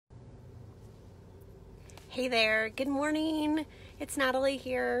Hey there, good morning. It's Natalie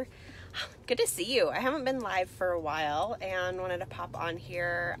here. Good to see you. I haven't been live for a while and wanted to pop on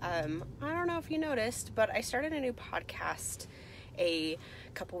here. I don't know if you noticed, but I started a new podcast a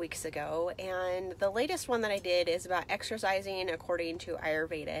couple weeks ago, and the latest one that I did is about exercising according to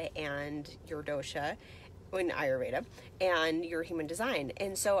Ayurveda and your dosha in Ayurveda and your human design.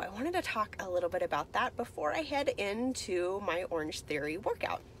 And so I wanted to talk a little bit about that before I head into my Orange Theory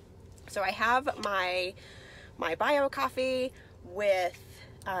workout. So I have my bio coffee with,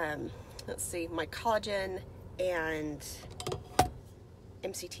 my collagen and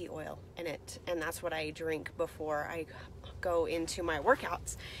MCT oil in it. And that's what I drink before I go into my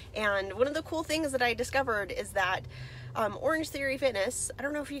workouts. And one of the cool things that I discovered is that Orange Theory Fitness, I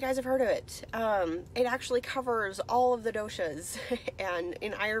don't know if you guys have heard of it. It actually covers all of the doshas and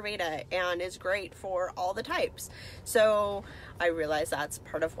in Ayurveda and is great for all the types. So I realize that's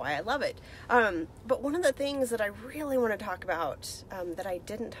part of why I love it. But one of the things that I really want to talk about that I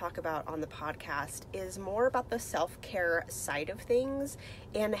didn't talk about on the podcast is more about the self-care side of things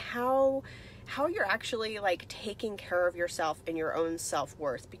and how you're actually like taking care of yourself and your own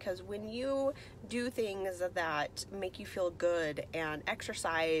self-worth. Because when you do things that make you feel good and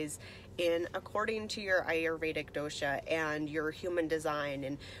exercise in according to your Ayurvedic dosha and your human design,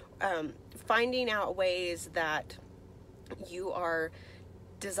 and finding out ways that you are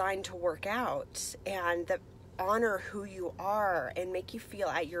designed to work out and that honor who you are and make you feel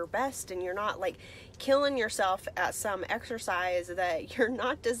at your best, and you're not like killing yourself at some exercise that you're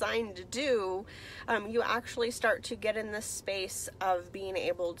not designed to do, you actually start to get in this space of being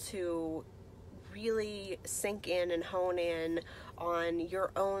able to really sink in and hone in on your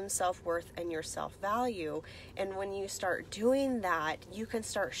own self-worth and your self-value. And when you start doing that, you can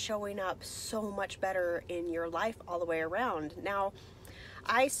start showing up so much better in your life all the way around. Now,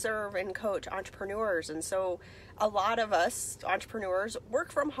 I serve and coach entrepreneurs, and so a lot of us entrepreneurs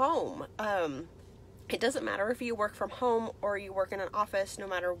work from home. It doesn't matter if you work from home or you work in an office, no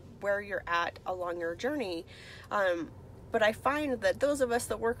matter where you're at along your journey. But I find that those of us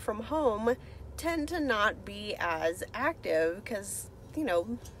that work from home tend to not be as active because,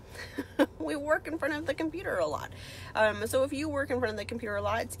 we work in front of the computer a lot. So if you work in front of the computer a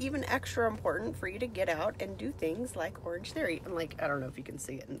lot, it's even extra important for you to get out and do things like Orange Theory. And I don't know if you can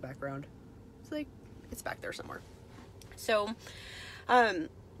see it in the background. It's back there somewhere. So,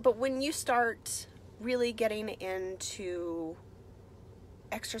 but when you start really getting into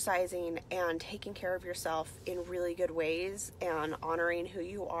exercising and taking care of yourself in really good ways and honoring who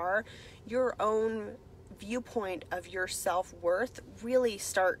you are, your own viewpoint of your self-worth really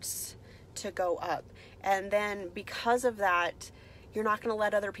starts to go up. And then because of that, you're not going to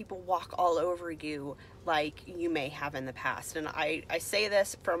let other people walk all over you like you may have in the past. And I say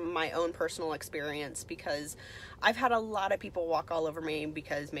this from my own personal experience because I've had a lot of people walk all over me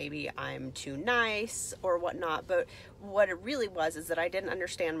because maybe I'm too nice or whatnot. But what it really was is that I didn't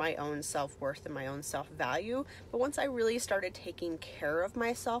understand my own self-worth and my own self-value. But once I really started taking care of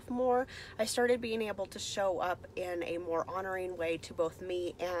myself more, I started being able to show up in a more honoring way to both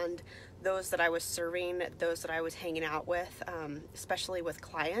me and those that I was serving, those that I was hanging out with, especially with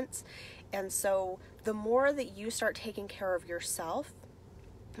clients. And so the more that you start taking care of yourself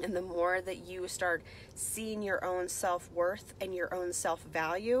and the more that you start seeing your own self-worth and your own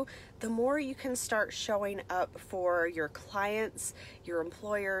self-value, the more you can start showing up for your clients, your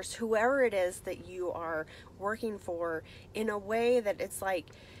employers, whoever it is that you are working for, in a way that it's like,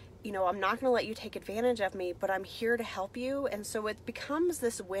 I'm not going to let you take advantage of me, but I'm here to help you. And so it becomes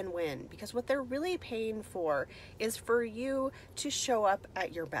this win-win, because what they're really paying for is for you to show up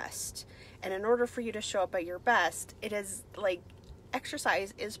at your best. And in order for you to show up at your best, it is like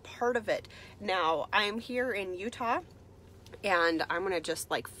exercise is part of it. Now, I'm here in Utah, and I'm going to just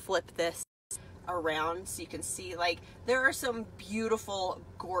flip this around so you can see, there are some beautiful,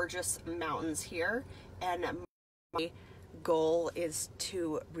 gorgeous mountains here, and my goal is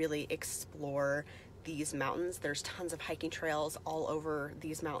to really explore these mountains. There's tons of hiking trails all over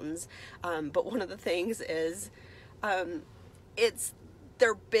these mountains, but one of the things is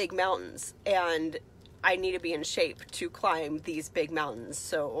they're big mountains, and I need to be in shape to climb these big mountains.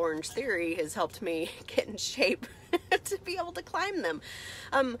 So Orange Theory has helped me get in shape to be able to climb them.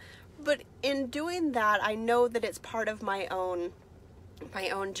 But in doing that, I know that it's part of my own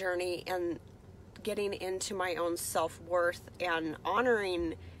journey and getting into my own self-worth and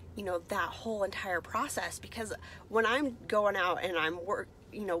honoring, that whole entire process. Because when I'm going out and I'm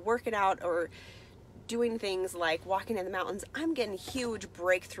working out or doing things like walking in the mountains, I'm getting huge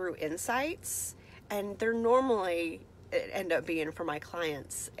breakthrough insights, and they're normally end up being for my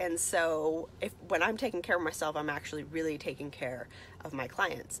clients. And so when I'm taking care of myself, I'm actually really taking care of my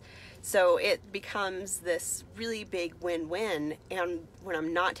clients. So it becomes this really big win-win. And when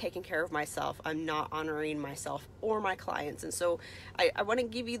I'm not taking care of myself, I'm not honoring myself or my clients. And so I want to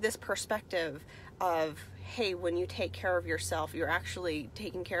give you this perspective of, hey, when you take care of yourself, you're actually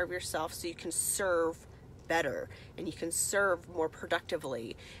taking care of yourself so you can serve better, and you can serve more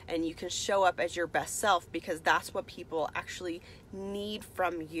productively, and you can show up as your best self, because that's what people actually need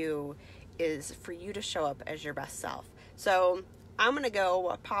from you, is for you to show up as your best self. So I'm gonna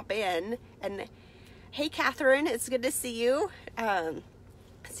go pop in, and hey Catherine, it's good to see you. I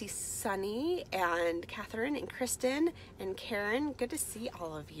see Sunny and Catherine and Kristen and Karen. Good to see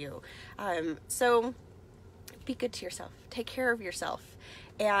all of you. So be good to yourself, take care of yourself,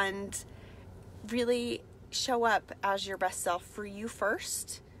 and really show up as your best self for you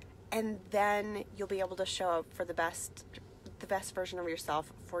first, and then you'll be able to show up for the best version of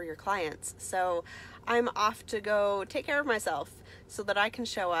yourself for your clients. So I'm off to go take care of myself so that I can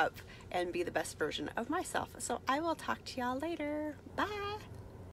show up and be the best version of myself. So I will talk to y'all later. Bye.